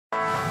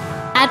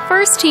At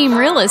First Team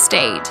Real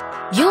Estate,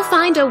 you'll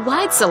find a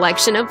wide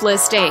selection of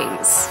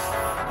listings.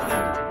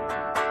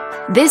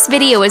 This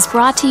video is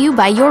brought to you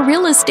by your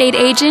real estate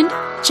agent,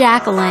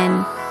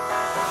 Jacqueline.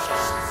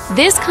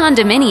 This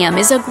condominium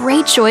is a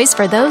great choice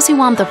for those who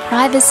want the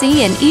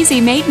privacy and easy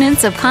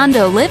maintenance of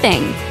condo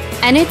living,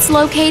 and it's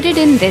located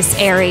in this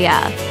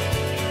area.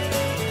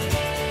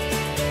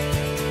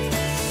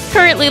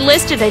 Currently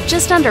listed at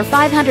just under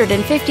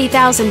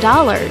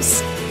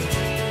 $550,000.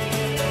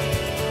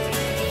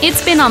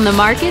 It's been on the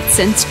market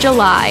since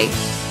July.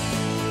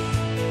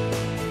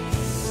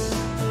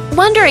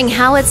 Wondering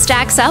how it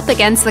stacks up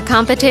against the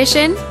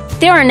competition?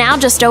 There are now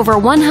just over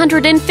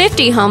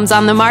 150 homes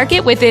on the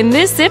market within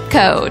this zip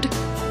code.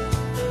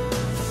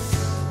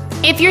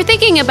 If you're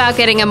thinking about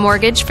getting a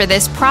mortgage for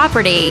this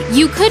property,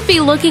 you could be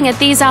looking at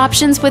these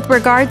options with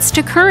regards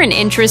to current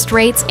interest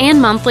rates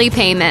and monthly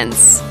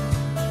payments.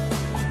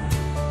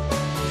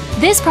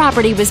 This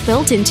property was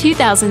built in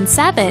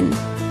 2007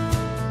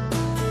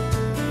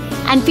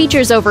 and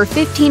features over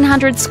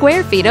 1,500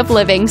 square feet of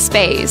living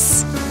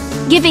space,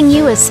 giving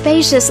you a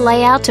spacious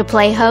layout to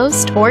play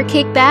host or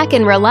kick back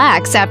and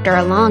relax after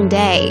a long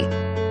day.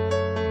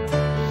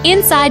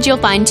 Inside, you'll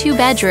find 2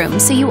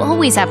 bedrooms, so you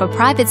always have a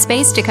private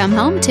space to come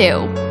home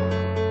to,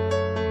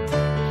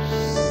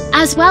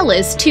 as well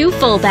as 2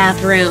 full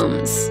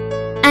bathrooms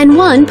and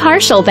 1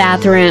 partial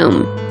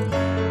bathroom.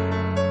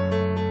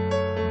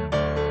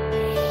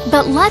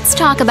 But let's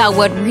talk about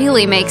what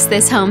really makes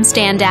this home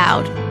stand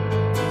out.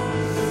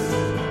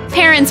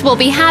 Parents will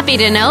be happy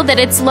to know that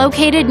it's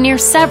located near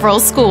several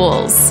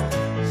schools.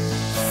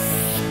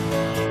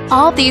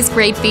 All these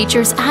great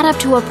features add up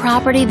to a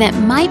property that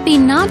might be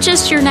not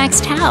just your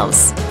next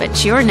house,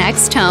 but your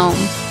next home.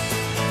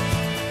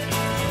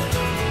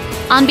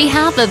 On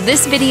behalf of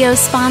this video's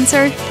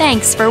sponsor,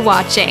 thanks for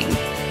watching.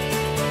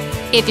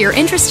 If you're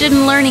interested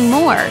in learning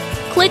more,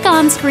 click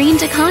on screen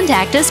to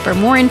contact us for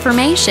more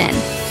information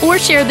or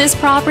share this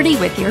property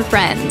with your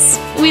friends.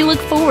 We look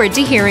forward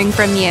to hearing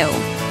from you.